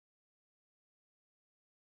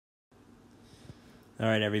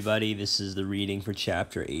Alright, everybody, this is the reading for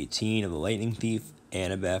Chapter 18 of The Lightning Thief.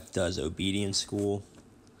 Annabeth does obedience school.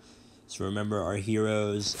 So remember, our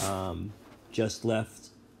heroes just left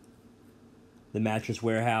the mattress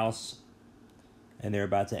warehouse, and they're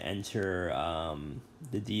about to enter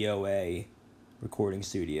the DOA recording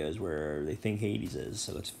studios where they think Hades is.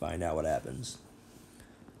 So let's find out what happens.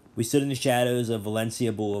 We stood in the shadows of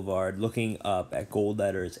Valencia Boulevard, looking up at gold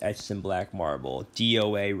letters etched in black marble,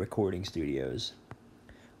 DOA Recording Studios.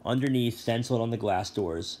 Underneath, stenciled on the glass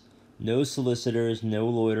doors, no solicitors, no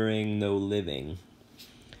loitering, no living.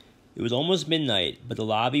 It was almost midnight, but the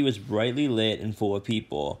lobby was brightly lit and full of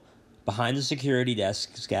people. Behind the security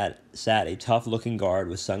desk sat a tough-looking guard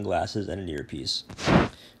with sunglasses and an earpiece.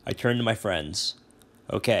 I turned to my friends.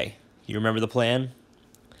 Okay, you remember the plan?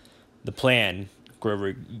 The plan,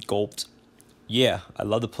 Grover gulped. Yeah, I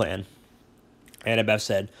love the plan. Annabeth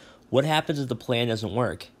said, what happens if the plan doesn't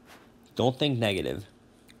work? Don't think negative.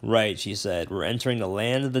 Right, she said. We're entering the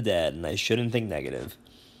land of the dead, and I shouldn't think negative.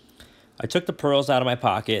 I took the pearls out of my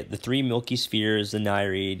pocket, the 3 milky spheres the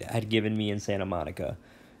Nereid had given me in Santa Monica.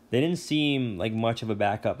 They didn't seem like much of a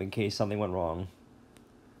backup in case something went wrong.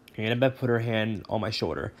 Annabeth put her hand on my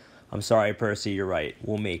shoulder. I'm sorry, Percy, you're right.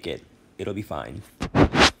 We'll make it. It'll be fine.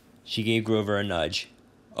 She gave Grover a nudge.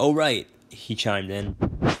 Oh, right, he chimed in.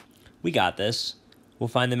 We got this. We'll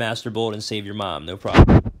find the Master Bolt and save your mom, no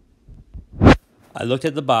problem. I looked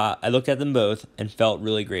at them both and felt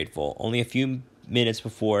really grateful. Only a few minutes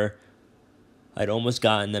before, I'd almost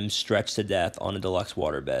gotten them stretched to death on the deluxe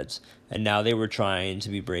waterbeds, and now they were trying to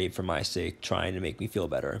be brave for my sake, trying to make me feel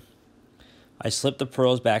better. I slipped the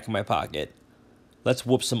pearls back in my pocket. Let's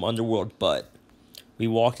whoop some underworld butt. We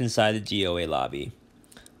walked inside the DOA lobby.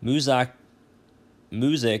 Music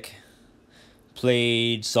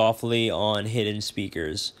played softly on hidden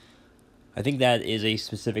speakers. I think that is a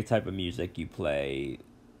specific type of music you play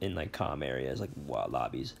in like comm areas, like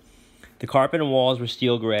lobbies. The carpet and walls were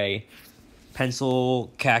steel gray. Pencil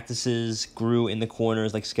cactuses grew in the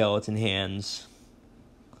corners like skeleton hands.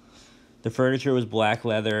 The furniture was black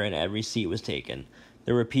leather and every seat was taken.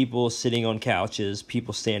 There were people sitting on couches,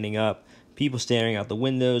 people standing up, people staring out the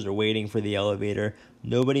windows or waiting for the elevator.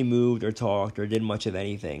 Nobody moved or talked or did much of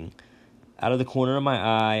anything. Out of the corner of my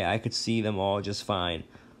eye, I could see them all just fine.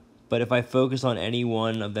 But if I focused on any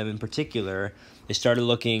one of them in particular, they started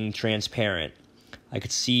looking transparent. I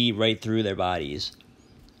could see right through their bodies.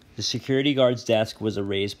 The security guard's desk was a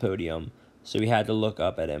raised podium, so we had to look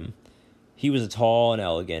up at him. He was tall and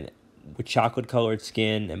elegant, with chocolate-colored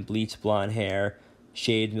skin and bleached blonde hair,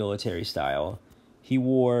 shaved military style. He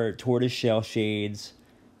wore tortoiseshell shades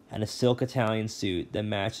and a silk Italian suit that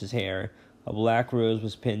matched his hair. A black rose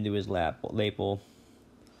was pinned to his lapel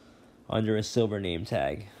under a silver name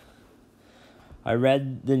tag. I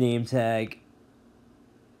read the name tag,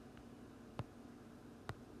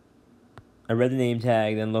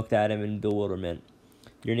 then looked at him in bewilderment.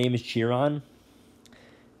 Your name is Chiron?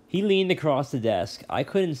 He leaned across the desk. I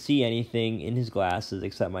couldn't see anything in his glasses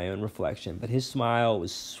except my own reflection, but his smile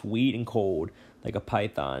was sweet and cold, like a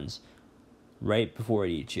python's, right before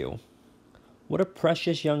it eats you. What a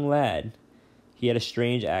precious young lad. He had a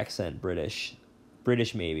strange accent, British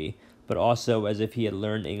maybe, but also as if he had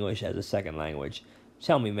learned English as a second language.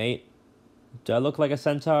 Tell me, mate, do I look like a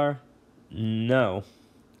centaur? No.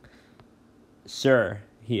 Sir,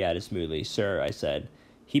 he added smoothly. Sir, I said.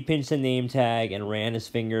 He pinched the name tag and ran his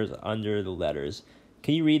fingers under the letters.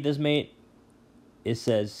 Can you read this, mate? It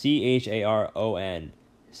says C-H-A-R-O-N.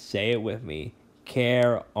 Say it with me.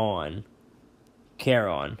 Charon.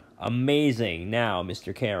 Charon. Amazing. Now,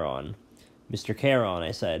 Mr. Charon. Mr. Charon,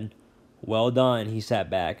 I said. Well done, he sat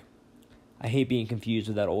back. I hate being confused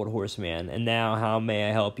with that old horseman. And now, how may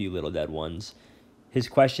I help you, little dead ones? His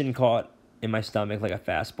question caught in my stomach like a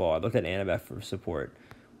fastball. I looked at Annabeth for support.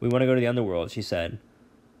 We want to go to the underworld, she said.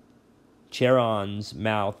 Charon's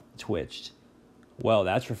mouth twitched. Well,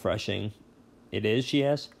 that's refreshing. It is, she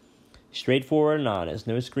asked. Straightforward and honest.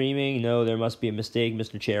 No screaming. No, there must be a mistake,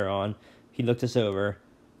 Mr. Charon. He looked us over.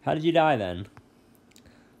 How did you die, then?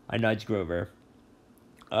 I nudged Grover.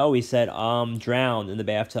 Oh, he said, drowned in the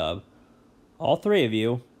bathtub. All 3 of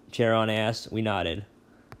you? Charon asked. We nodded.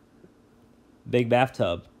 Big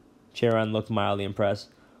bathtub. Charon looked mildly impressed.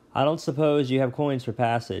 I don't suppose you have coins for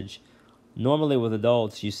passage. Normally with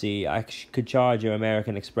adults, you see, I could charge you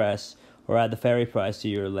American Express or add the ferry price to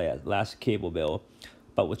your last cable bill.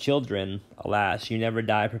 But with children, alas, you never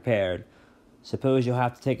die prepared. Suppose you'll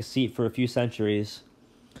have to take a seat for a few centuries.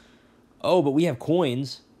 Oh, but we have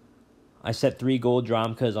coins. I set 3 gold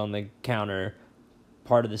drachmas on the counter,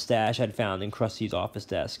 part of the stash I'd found in Krusty's office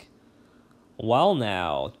desk. Well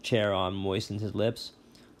now, Charon moistened his lips.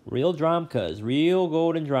 Real Dramkas, real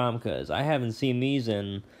golden Dramkas. I haven't seen these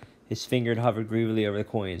in... His finger hovered greedily over the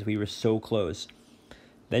coins. We were so close.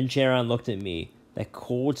 Then Charon looked at me. That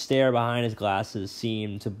cold stare behind his glasses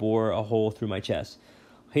seemed to bore a hole through my chest.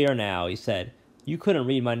 Here now, he said. You couldn't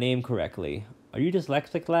read my name correctly. Are you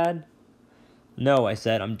dyslexic, lad? No, I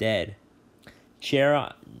said. I'm dead.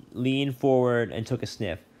 Charon leaned forward and took a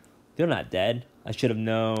sniff. You're not dead. I should have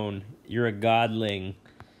known. You're a godling.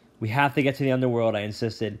 We have to get to the underworld, I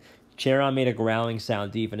insisted. Charon made a growling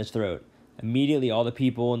sound deep in his throat. Immediately, all the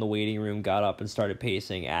people in the waiting room got up and started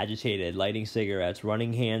pacing, agitated, lighting cigarettes,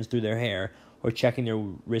 running hands through their hair, or checking their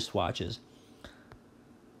wristwatches.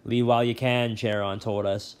 Leave while you can, Charon told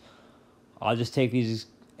us. I'll just take these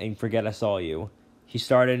and forget I saw you. He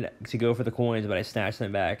started to go for the coins, but I snatched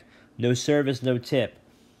them back. No service, no tip.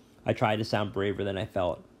 I tried to sound braver than I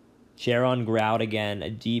felt. Charon growled again, a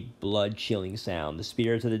deep, blood-chilling sound. The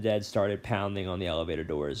spirits of the dead started pounding on the elevator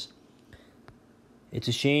doors. It's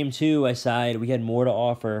a shame, too, I sighed. We had more to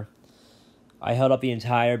offer. I held up the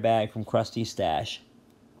entire bag from Krusty's stash.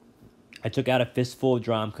 I took out a fistful of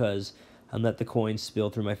Dramkas and let the coins spill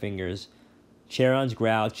through my fingers. Charon's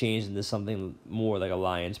growl changed into something more like a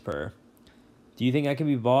lion's purr. Do you think I can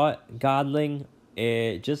be bought, godling?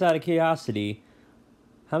 Just out of curiosity,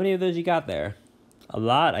 how many of those you got there? A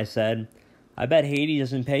lot, I said. I bet Hades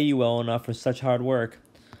doesn't pay you well enough for such hard work.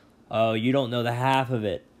 Oh, you don't know the half of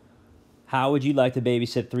it. How would you like to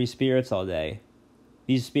babysit 3 spirits all day?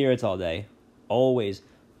 These spirits all day. Always.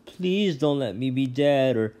 Please don't let me be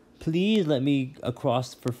dead, or please let me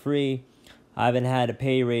across for free. I haven't had a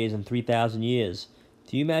pay raise in 3,000 years.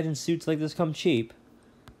 Do you imagine suits like this come cheap?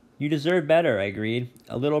 You deserve better, I agreed.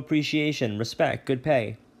 A little appreciation, respect, good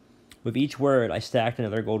pay. With each word, I stacked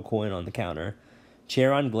another gold coin on the counter.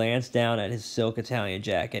 Charon glanced down at his silk Italian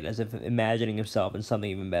jacket, as if imagining himself in something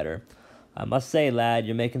even better. I must say, lad,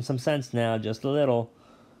 you're making some sense now, just a little.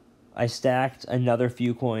 I stacked another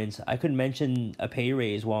few coins. I could mention a pay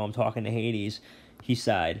raise while I'm talking to Hades. He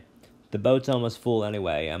sighed. The boat's almost full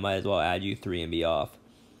anyway. I might as well add you 3 and be off.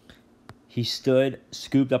 He stood,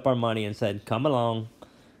 scooped up our money, and said, come along.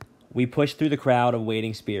 We pushed through the crowd of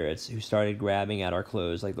waiting spirits, who started grabbing at our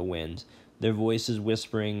clothes like the wind, their voices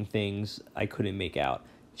whispering things I couldn't make out.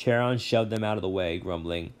 Charon shoved them out of the way,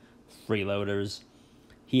 grumbling, freeloaders.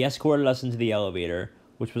 He escorted us into the elevator,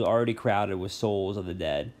 which was already crowded with souls of the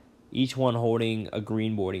dead, each one holding a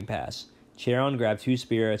green boarding pass. Charon grabbed 2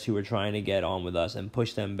 spirits who were trying to get on with us and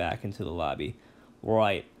pushed them back into the lobby.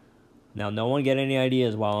 Right. Now no one get any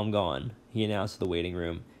ideas while I'm gone, he announced to the waiting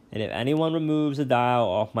room. And if anyone removes the dial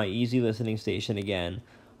off my easy listening station again,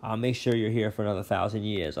 I'll make sure you're here for another 1,000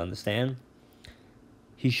 years, understand?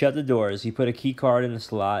 He shut the doors. He put a key card in the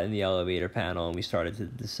slot in the elevator panel, and we started to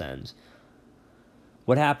descend.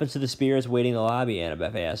 What happens to the spirits waiting in the lobby,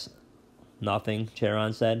 Annabeth asked. Nothing,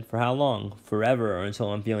 Charon said. For how long? Forever, or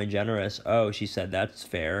until I'm feeling generous. Oh, she said, that's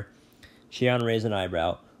fair. Charon raised an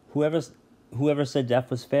eyebrow. Whoever said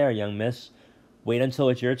death was fair, young miss? Wait until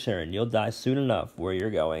it's your turn. You'll die soon enough where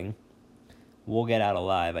you're going. We'll get out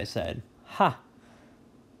alive, I said. Ha!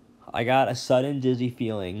 I got a sudden dizzy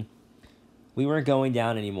feeling. We weren't going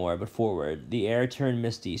down anymore, but forward. The air turned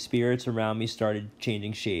misty. Spirits around me started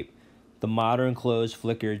changing shape. The modern clothes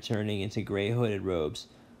flickered, turning into gray hooded robes.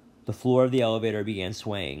 The floor of the elevator began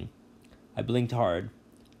swaying. I blinked hard.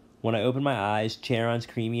 When I opened my eyes, Charon's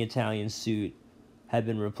creamy Italian suit had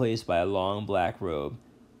been replaced by a long black robe.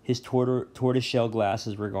 His tortoiseshell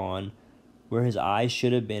glasses were gone. Where his eyes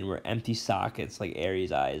should have been were empty sockets like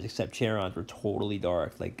Ares' eyes, except Charon's were totally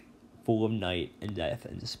dark, like full of night and death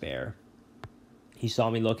and despair. He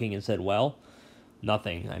saw me looking and said, well,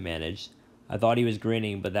 nothing, I managed. I thought he was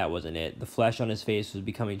grinning, but that wasn't it. The flesh on his face was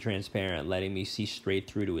becoming transparent, letting me see straight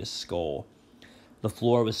through to his skull. The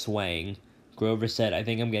floor was swaying. Grover said, I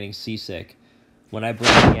think I'm getting seasick. When I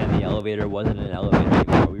blinked again, the elevator wasn't an elevator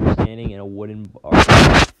anymore. We were standing in a wooden bar.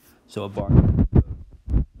 So a bar.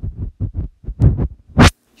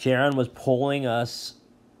 Charon was pulling us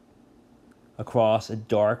across a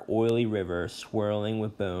dark, oily river, swirling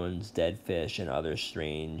with bones, dead fish, and other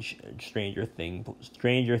stranger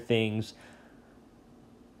things.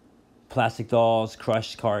 Plastic dolls,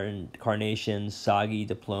 crushed carnations, soggy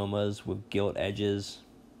diplomas with gilt edges.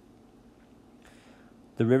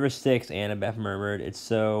 The river Styx, Annabeth murmured. It's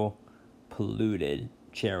so polluted,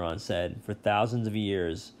 Charon said. For thousands of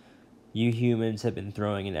years, you humans have been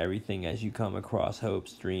throwing in everything as you come across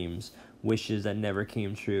hopes, dreams, wishes that never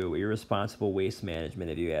came true. Irresponsible waste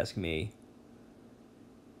management, if you ask me.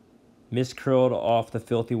 Mist curled off the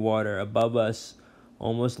filthy water. Above us,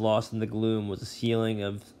 almost lost in the gloom, was a ceiling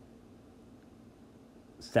of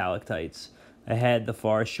stalactites. Ahead, the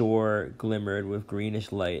far shore glimmered with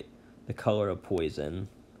greenish light, the color of poison.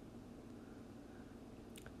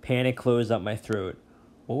 Panic closed up my throat.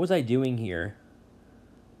 What was I doing here?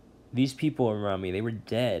 These people around me, they were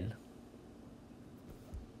dead.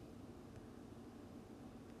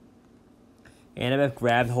 Annabeth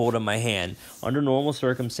grabbed hold of my hand. Under normal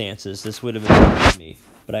circumstances, this would have been me,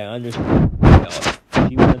 but I understood.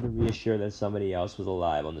 She wanted to reassure that somebody else was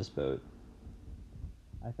alive on this boat.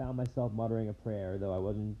 I found myself muttering a prayer, though I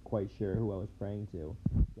wasn't quite sure who I was praying to.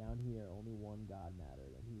 Down here, only one God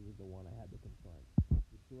mattered, and he was the one I had to confront.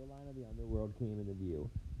 The shoreline of the underworld came into view.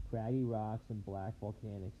 Craggy rocks and black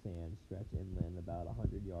volcanic sand stretched inland about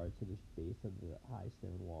 100 yards to the base of the high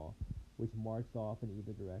stone wall, which marched off in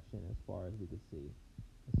either direction as far as we could see.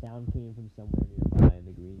 A sound came from somewhere nearby in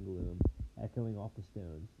the green gloom, echoing off the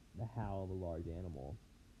stones, the howl of a large animal.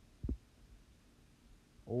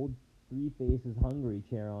 Old Three Faces hungry,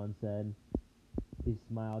 Charon said. His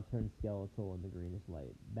smile turned skeletal in the greenish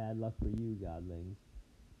light. Bad luck for you, godlings.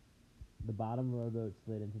 The bottom rowboat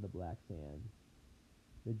slid into the black sand.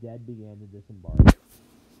 The dead began to disembark.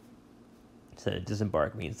 So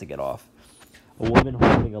disembark means to get off. A woman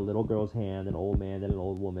holding a little girl's hand, an old man and an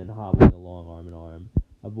old woman hobbling along arm in arm.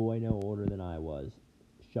 A boy no older than I was,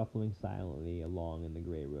 shuffling silently along in the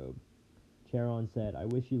gray robe. Charon said, I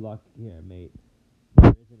wish you luck here, mate.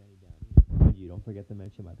 There isn't any down here. You don't forget to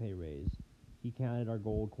mention my pay raise. He counted our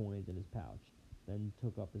gold coins in his pouch, then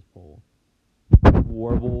took up his pole.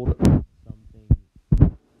 Warbled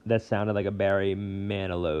something that sounded like a Barry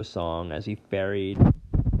Manilow song as he ferried the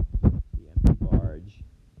empty barge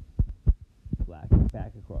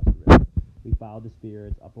back across the river. We followed the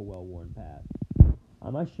spirits up a well-worn path.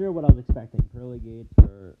 I'm not sure what I was expecting, pearly gates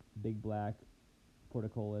or big black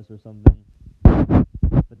portcullis or something,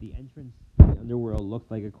 but the entrance to the underworld looked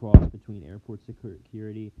like a cross between airport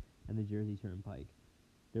security and the Jersey Turnpike.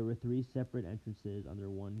 There were 3 separate entrances under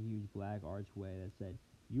one huge black archway that said,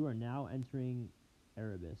 You are now entering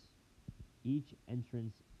Erebus. Each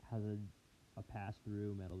entrance has a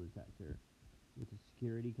pass-through metal detector, with the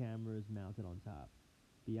security cameras mounted on top.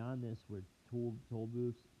 Beyond this were toll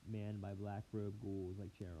booths manned by black-robed ghouls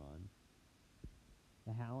like Charon.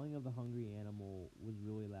 The howling of the hungry animal was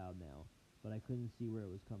really loud now, but I couldn't see where it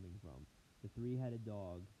was coming from. The 3-headed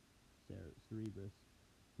dog, Cerberus,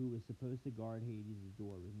 who was supposed to guard Hades'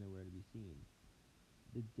 door, was nowhere to be seen.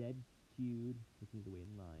 The dead queued, which means to wait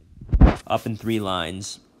in line, up in 3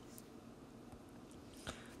 lines.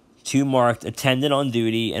 2 marked attendant on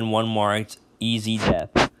duty, and 1 marked easy death.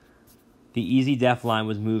 The easy death line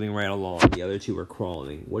was moving right along. The other 2 were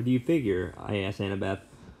crawling. What do you figure? I asked Annabeth.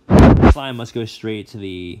 This line must go straight to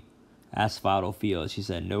the asphalt field, she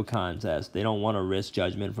said. No contest. They don't want to risk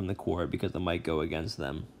judgment from the court because it might go against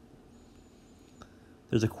them.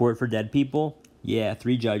 There's a court for dead people? Yeah,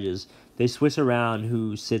 3 judges. They switch around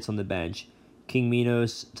who sits on the bench. King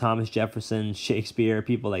Minos, Thomas Jefferson, Shakespeare,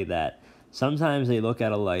 people like that. Sometimes they look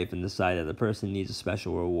at a life and decide that the person needs a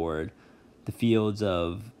special reward. The fields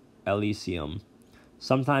of Elysium.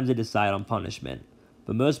 Sometimes they decide on punishment.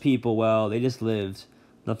 But most people, well, they just lived.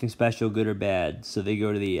 Nothing special, good or bad, so they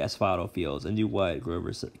go to the asphalt fields. And do what?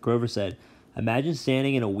 Grover said, Imagine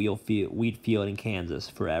standing in a wheat field in Kansas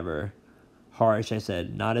forever. Harsh, I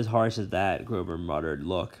said. Not as harsh as that, Grover muttered.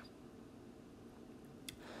 Look.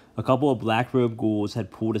 A couple of black-robed ghouls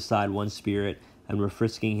had pulled aside one spirit and were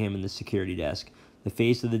frisking him in the security desk. The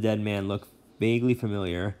face of the dead man looked vaguely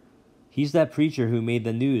familiar. He's that preacher who made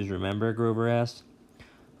the news, remember? Grover asked.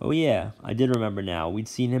 Oh yeah, I did remember now. We'd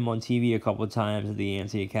seen him on TV a couple of times at the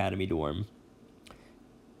Yancey Academy dorm.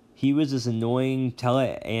 He was this annoying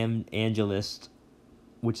televangelist,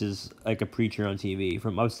 which is like a preacher on TV,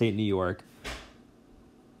 from upstate New York,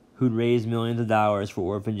 who'd raised millions of dollars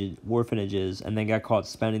for orphanages and then got caught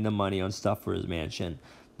spending the money on stuff for his mansion,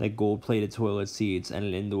 like gold-plated toilet seats and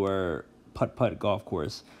an indoor putt-putt golf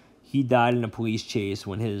course. He died in a police chase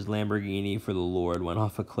when his Lamborghini for the Lord went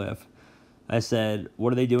off a cliff. I said,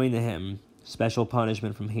 what are they doing to him? Special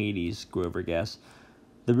punishment from Hades, Grover guessed.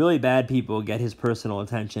 The really bad people get his personal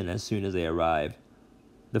attention as soon as they arrive.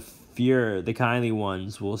 The kindly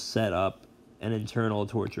ones will set up an internal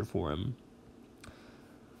torture for him.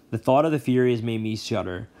 The thought of the Furies made me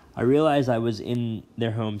shudder. I realized I was in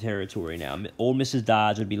their home territory now. Old Mrs.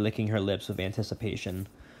 Dodge would be licking her lips with anticipation.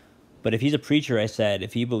 But if he's a preacher, I said,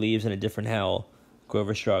 if he believes in a different hell,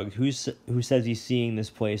 Grover shrugged. Who says he's seeing this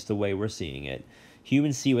place the way we're seeing it?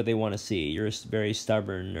 Humans see what they want to see. You're very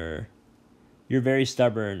stubborn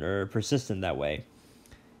or persistent that way.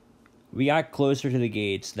 We got closer to the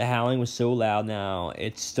gates. The howling was so loud now,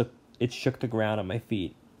 it shook the ground at my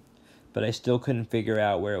feet. but I still couldn't figure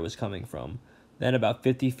out where it was coming from. Then, about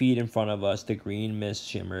 50 feet in front of us, the green mist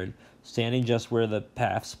shimmered. Standing just where the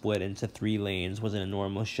path split into 3 lanes was an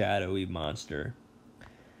enormous shadowy monster.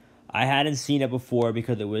 I hadn't seen it before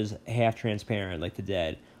because it was half transparent, like the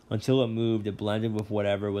dead. Until it moved, it blended with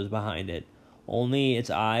whatever was behind it. Only its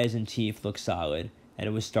eyes and teeth looked solid, and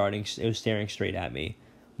it was staring straight at me.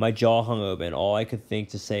 My jaw hung open. All I could think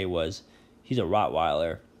to say was, "He's a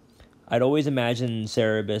Rottweiler." I'd always imagined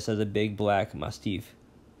Cerberus as a big black Mastiff,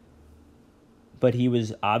 but he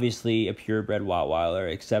was obviously a purebred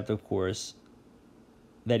Rottweiler, except, of course,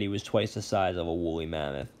 that he was twice the size of a woolly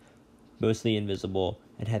mammoth, mostly invisible,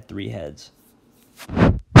 and had 3 heads.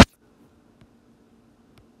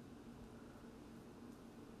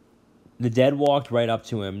 The dead walked right up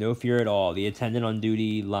to him, no fear at all. The attendant on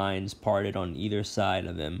duty lines parted on either side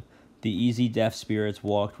of him. The easy deaf spirits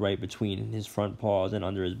walked right between his front paws and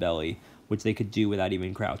under his belly, which they could do without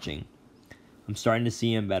even crouching. "I'm starting to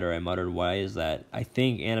see him better," I muttered. "Why is that?" I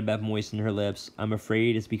think Annabeth moistened her lips. "I'm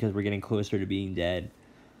afraid it's because we're getting closer to being dead."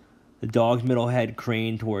 The dog's middle head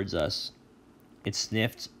craned towards us. It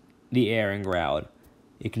sniffed the air and growled.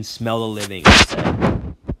 "It can smell the living," it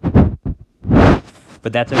said.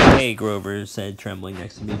 "But that's okay," Grover said, trembling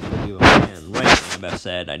next to me. "Because you have a plan." "Right," Annabeth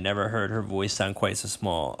said. I never heard her voice sound quite so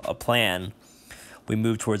small. "A plan." We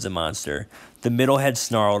moved towards the monster. The middle head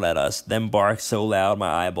snarled at us, then barked so loud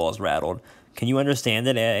my eyeballs rattled. "Can you understand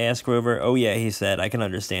it?" asked Grover. "Oh yeah," he said. "I can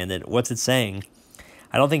understand it." "What's it saying?"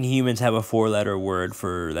 "I don't think humans have a 4-letter word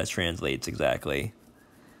for that translates exactly."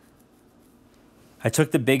 I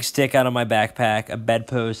took the big stick out of my backpack, a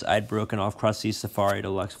bedpost I'd broken off Krusty's Safari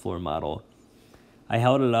Deluxe floor model. I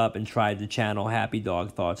held it up and tried to channel happy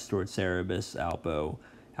dog thoughts towards Cerberus Alpo.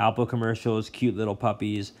 Alpo commercials, cute little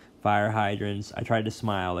puppies, fire hydrants. I tried to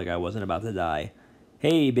smile like I wasn't about to die.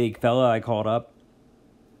 "Hey, big fella," I called up.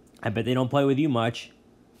 "I bet they don't play with you much."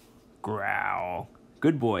 Growl.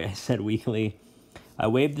 "Good boy," I said weakly. I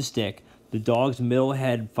waved the stick. The dog's middle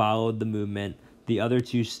head followed the movement. The other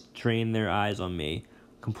 2 strained their eyes on me,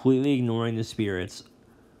 completely ignoring the spirits.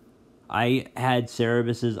 I had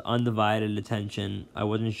Cerberus's undivided attention. I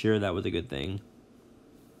wasn't sure that was a good thing.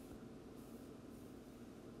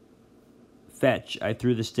 "Fetch." I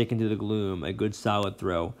threw the stick into the gloom, a good solid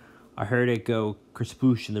throw. I heard it go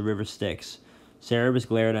kersploosh in the river Styx. Cerberus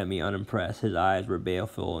glared at me unimpressed. His eyes were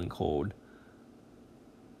baleful and cold.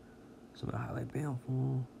 So I'm going to highlight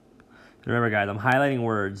baleful. Remember, guys, I'm highlighting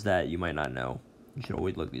words that you might not know. You should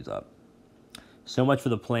always look these up. So much for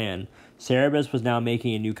the plan. Cerberus was now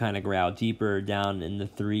making a new kind of growl, deeper down in the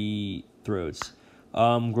 3 throats.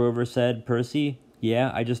 Grover said. "Percy?"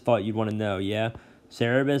 "Yeah, I just thought you'd want to know, yeah?"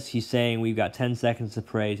 "Cerberus, he's saying we've got 10 seconds to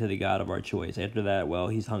pray to the god of our choice. After that, well,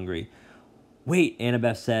 he's hungry." "Wait,"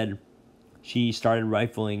 Annabeth said. She started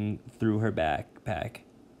rifling through her backpack.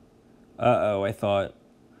 "Uh-oh," I thought.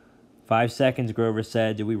 5 seconds, Grover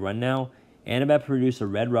said. "Do we run now?" Annabeth produced a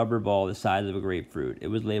red rubber ball the size of a grapefruit. It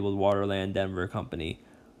was labeled Waterland Denver Company.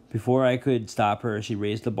 Before I could stop her, she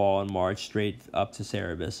raised the ball and marched straight up to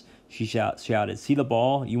Cerberus. She shouted, "See the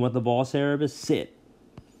ball? You want the ball, Cerberus? Sit."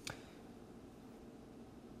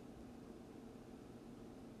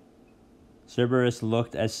 Cerberus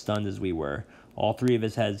looked as stunned as we were. All 3 of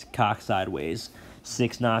his heads cocked sideways,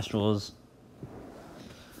 6 nostrils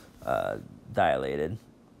dilated.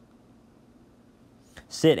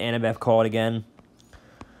 "Sit," Annabeth called again.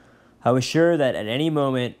 I was sure that at any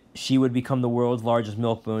moment she would become the world's largest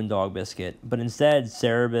milk-bone dog biscuit, but instead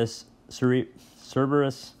Cerberus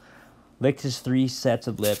licked his 3 sets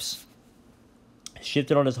of lips,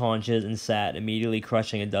 shifted on his haunches, and sat, immediately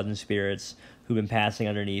crushing a dozen spirits who'd been passing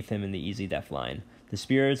underneath him in the easy death line. The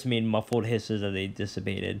spirits made muffled hisses as they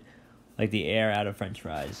dissipated, like the air out of French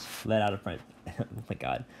fries. Oh my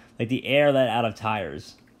god. Like the air let out of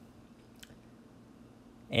tires.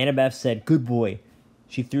 Annabeth said, "Good boy."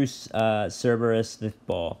 She threw Cerberus the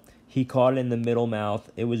ball. He caught it in the middle mouth.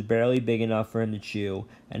 It was barely big enough for him to chew,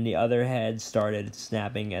 and the other head started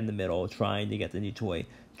snapping in the middle, trying to get the new toy.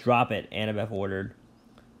 "Drop it," Annabeth ordered.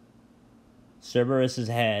 Cerberus's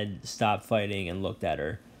head stopped fighting and looked at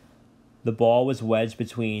her. The ball was wedged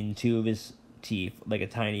between 2 of his teeth, like a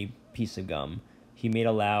tiny piece of gum. He made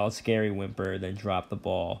a loud, scary whimper, then dropped the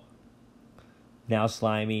ball, now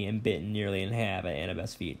slimy and bitten nearly in half, at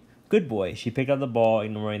Annabeth's feet. "Good boy." She picked up the ball,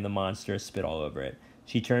 ignoring the monster spit all over it.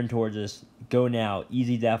 She turned towards us. "Go now.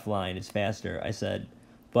 Easy death line. It's faster," I said.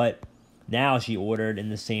 "But now," she ordered in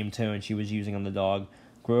the same tone she was using on the dog.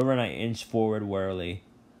 Grover and I inched forward warily,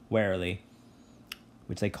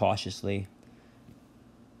 which like cautiously.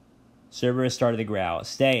 Cerberus started to growl.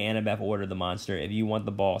 "Stay," Annabeth ordered the monster. "If you want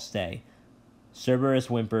the ball, stay." Cerberus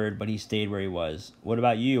whimpered, but he stayed where he was. What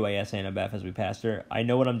about you? I asked Annabeth as we passed her. I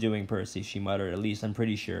know what I'm doing, Percy, she muttered. At least I'm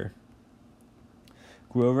pretty sure.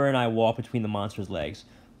 Grover and I walked between the monster's legs.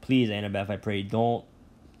 Please, Annabeth, I prayed, don't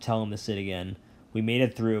tell him to sit again. We made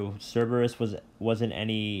it through. Cerberus wasn't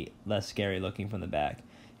any less scary looking from the back.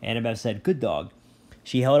 Annabeth said, good dog.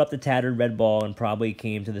 She held up the tattered red ball and probably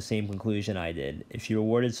came to the same conclusion I did. If she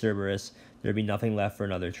rewarded Cerberus, there'd be nothing left for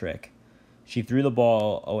another trick. She threw the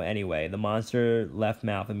ball anyway. The monster left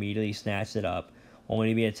mouth immediately snatched it up, only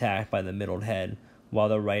to be attacked by the middle head, while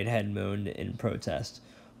the right head moaned in protest.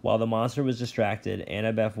 While the monster was distracted,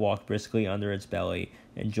 Annabeth walked briskly under its belly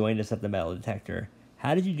and joined us at the metal detector.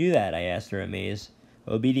 How did you do that? I asked her, amazed.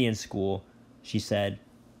 Obedience school, she said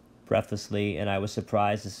breathlessly, and I was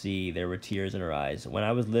surprised to see there were tears in her eyes. When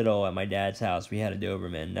I was little, at my dad's house, we had a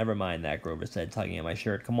Doberman. Never mind that, Grover said, tugging at my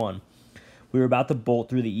shirt. Come on. We were about to bolt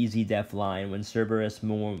through the easy death line when Cerberus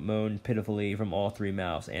moaned pitifully from all three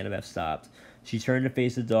mouths. Annabeth stopped. She turned to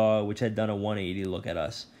face the dog, which had done a 180 to look at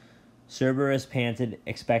us. Cerberus panted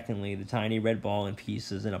expectantly, the tiny red ball in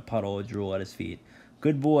pieces in a puddle of drool at his feet.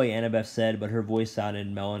 Good boy, Annabeth said, but her voice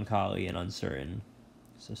sounded melancholy and uncertain.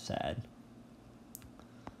 So sad.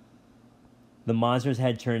 The monster's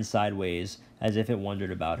head turned sideways, as if it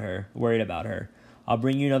worried about her. I'll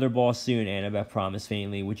bring you another ball soon, Annabeth promised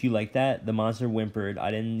faintly. Would you like that? The monster whimpered.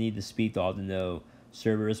 I didn't need to speak dog to know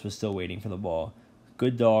Cerberus was still waiting for the ball.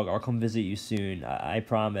 Good dog, I'll come visit you soon. I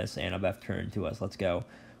promise, Annabeth turned to us. Let's go.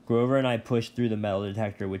 Grover and I pushed through the metal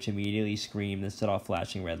detector, which immediately screamed and set off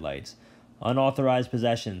flashing red lights. Unauthorized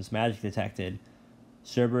possessions. Magic detected.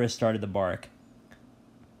 Cerberus started to bark.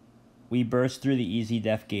 We burst through the easy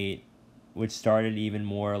death gate, which started even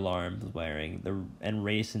more alarms blaring, and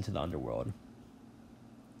raced into the underworld.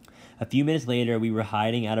 A few minutes later, we were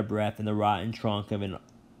hiding out of breath in the rotten trunk of an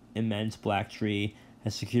immense black tree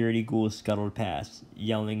as security ghouls scuttled past,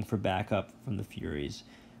 yelling for backup from the Furies.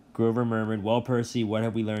 Grover murmured, well, Percy, what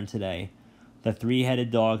have we learned today? The three-headed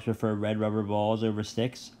dogs prefer red rubber balls over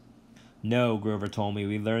sticks? No, Grover told me.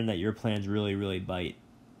 We learned that your plans really, really bite.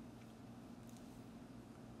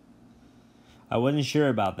 I wasn't sure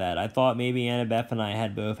about that. I thought maybe Annabeth and I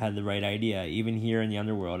had both had the right idea. Even here in the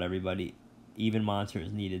underworld, even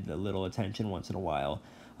monsters needed a little attention once in a while.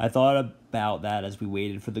 I thought about that as we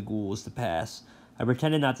waited for the ghouls to pass. I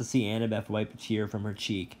pretended not to see Annabeth wipe a tear from her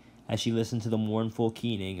cheek as she listened to the mournful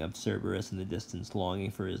keening of Cerberus in the distance,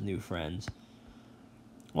 longing for his new friends.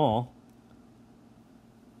 Aw.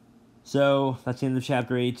 So, that's the end of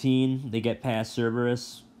chapter 18. They get past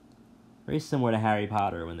Cerberus. Very similar to Harry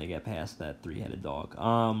Potter when they get past that three-headed dog.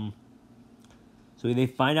 So they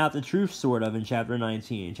find out the truth, sort of, in chapter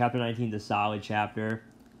 19. Chapter 19 is a solid chapter.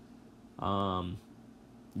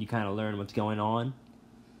 You kind of learn what's going on.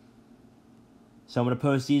 So I'm going to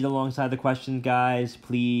post these alongside the questions, guys.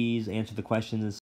 Please answer the questions